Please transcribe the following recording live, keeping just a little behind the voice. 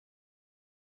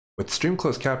With Stream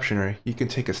Closed Captioner, you can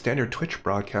take a standard Twitch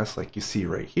broadcast like you see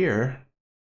right here,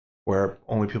 where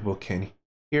only people can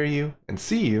hear you and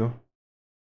see you,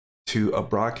 to a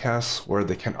broadcast where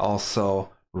they can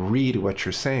also read what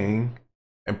you're saying,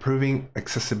 improving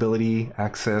accessibility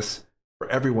access for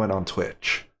everyone on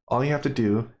Twitch. All you have to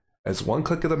do is one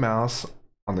click of the mouse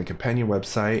on the companion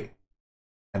website,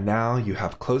 and now you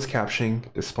have closed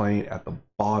captioning displaying at the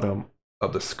bottom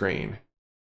of the screen.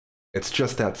 It's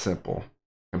just that simple.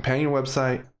 Companion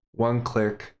website, one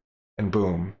click, and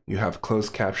boom, you have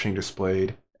closed captioning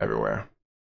displayed everywhere.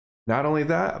 Not only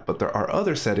that, but there are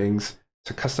other settings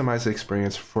to customize the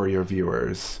experience for your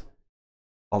viewers.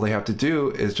 All they have to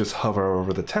do is just hover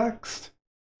over the text,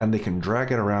 and they can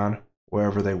drag it around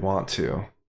wherever they want to.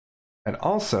 And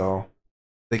also,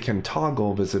 they can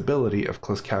toggle visibility of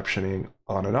closed captioning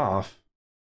on and off.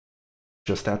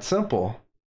 Just that simple.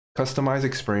 Customized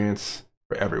experience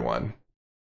for everyone.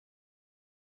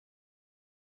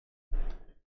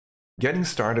 Getting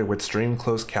started with Stream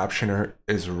Closed Captioner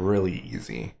is really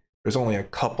easy. There's only a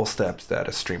couple steps that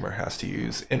a streamer has to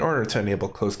use in order to enable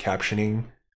closed captioning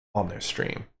on their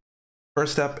stream.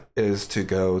 First step is to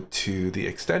go to the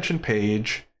extension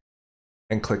page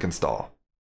and click install.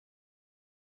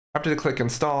 After the click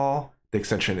install, the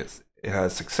extension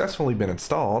has successfully been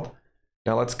installed.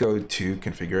 Now let's go to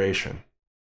configuration.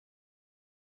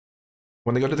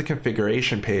 When they go to the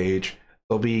configuration page,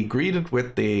 they'll be greeted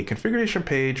with the configuration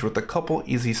page with a couple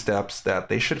easy steps that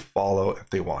they should follow if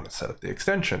they want to set up the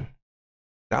extension.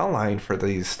 The outline for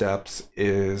these steps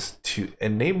is to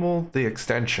enable the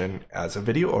extension as a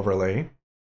video overlay,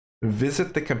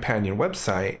 visit the companion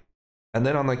website, and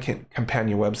then on the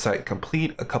companion website,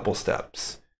 complete a couple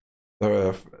steps.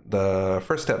 The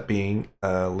first step being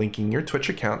linking your Twitch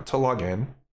account to log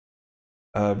in,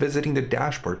 visiting the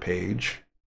dashboard page,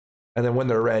 and then when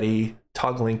they're ready,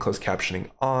 toggling closed captioning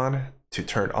on to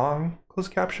turn on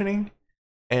closed captioning,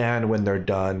 and when they're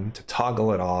done, to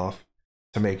toggle it off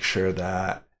to make sure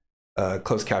that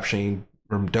closed captioning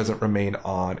doesn't remain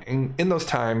on in those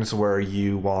times where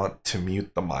you want to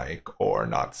mute the mic or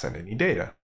not send any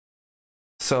data.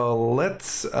 So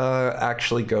let's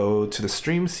actually go to the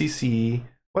StreamCC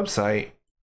website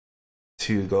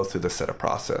to go through the setup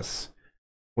process.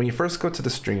 When you first go to the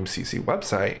StreamCC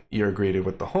website, you're greeted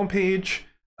with the homepage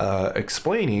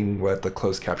explaining what the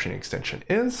closed captioning extension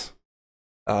is,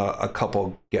 a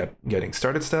couple getting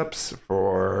started steps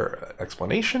for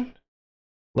explanation.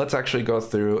 Let's actually go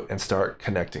through and start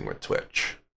connecting with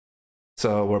Twitch.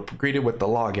 So we're greeted with the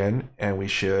login, and we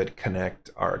should connect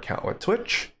our account with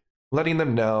Twitch, letting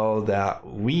them know that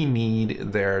we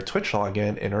need their Twitch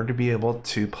login in order to be able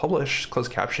to publish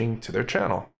closed captioning to their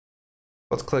channel.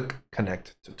 Let's click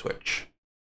Connect to Twitch.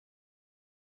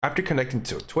 After connecting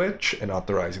to Twitch and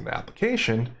authorizing the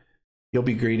application, you'll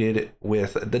be greeted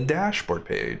with the dashboard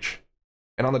page.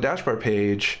 And on the dashboard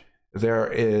page,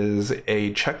 there is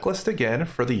a checklist again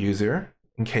for the user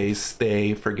in case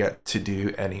they forget to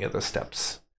do any of the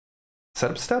steps.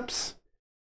 Setup steps,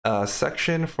 a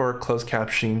section for closed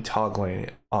captioning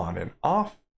toggling on and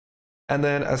off, and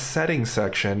then a settings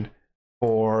section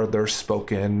for their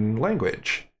spoken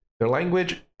language. Their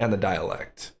language and the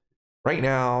dialect. Right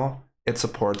now, it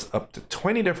supports up to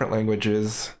 20 different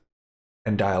languages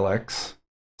and dialects.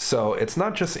 So it's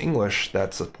not just English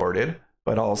that's supported,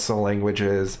 but also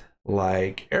languages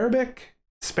like Arabic,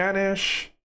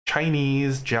 Spanish,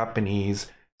 Chinese, Japanese.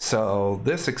 So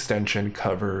this extension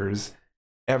covers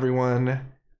everyone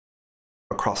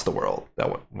across the world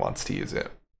that wants to use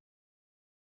it.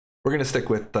 We're going to stick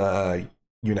with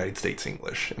United States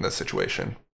English in this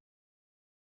situation.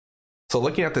 So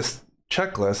looking at this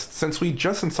checklist, since we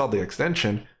just installed the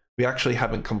extension, we actually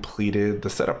haven't completed the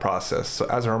setup process. So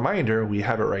as a reminder, we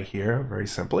have it right here very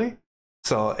simply.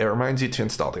 So it reminds you to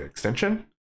install the extension,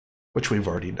 which we've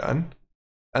already done.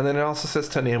 And then it also says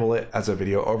to enable it as a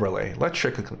video overlay. Let's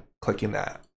try clicking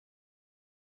that.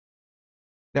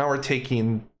 Now we're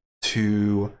taking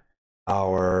to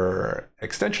our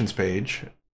extensions page,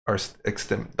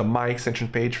 the My Extension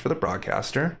page for the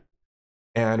broadcaster.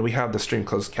 And we have the Stream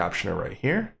Closed Captioner right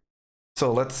here.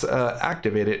 So let's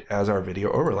activate it as our video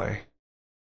overlay.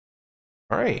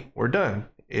 All right, we're done.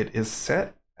 It is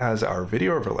set as our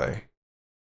video overlay.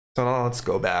 So now let's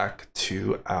go back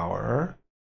to our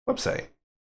website.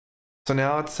 So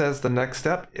now it says the next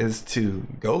step is to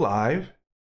go live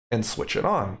and switch it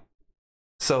on.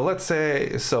 So let's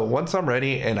say, once I'm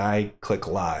ready and I click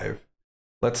live,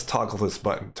 let's toggle this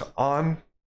button to on.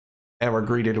 And we're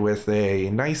greeted with a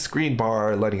nice green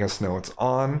bar letting us know it's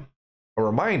on. A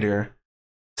reminder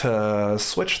to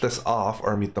switch this off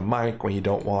or mute the mic when you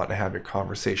don't want to have your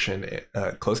conversation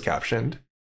closed captioned.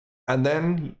 And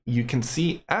then you can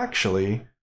see actually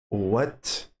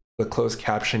what the closed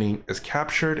captioning is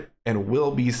captured and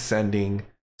will be sending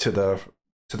to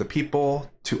the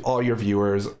people, to all your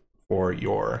viewers for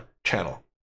your channel.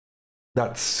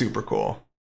 That's super cool.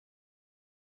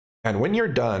 And when you're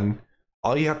done,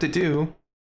 all you have to do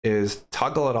is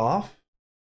toggle it off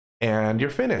and you're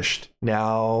finished.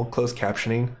 Now closed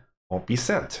captioning won't be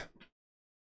sent.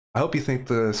 I hope you think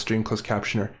the Stream Closed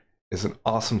Captioner is an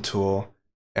awesome tool,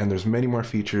 and there's many more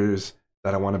features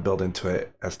that I want to build into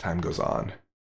it as time goes on.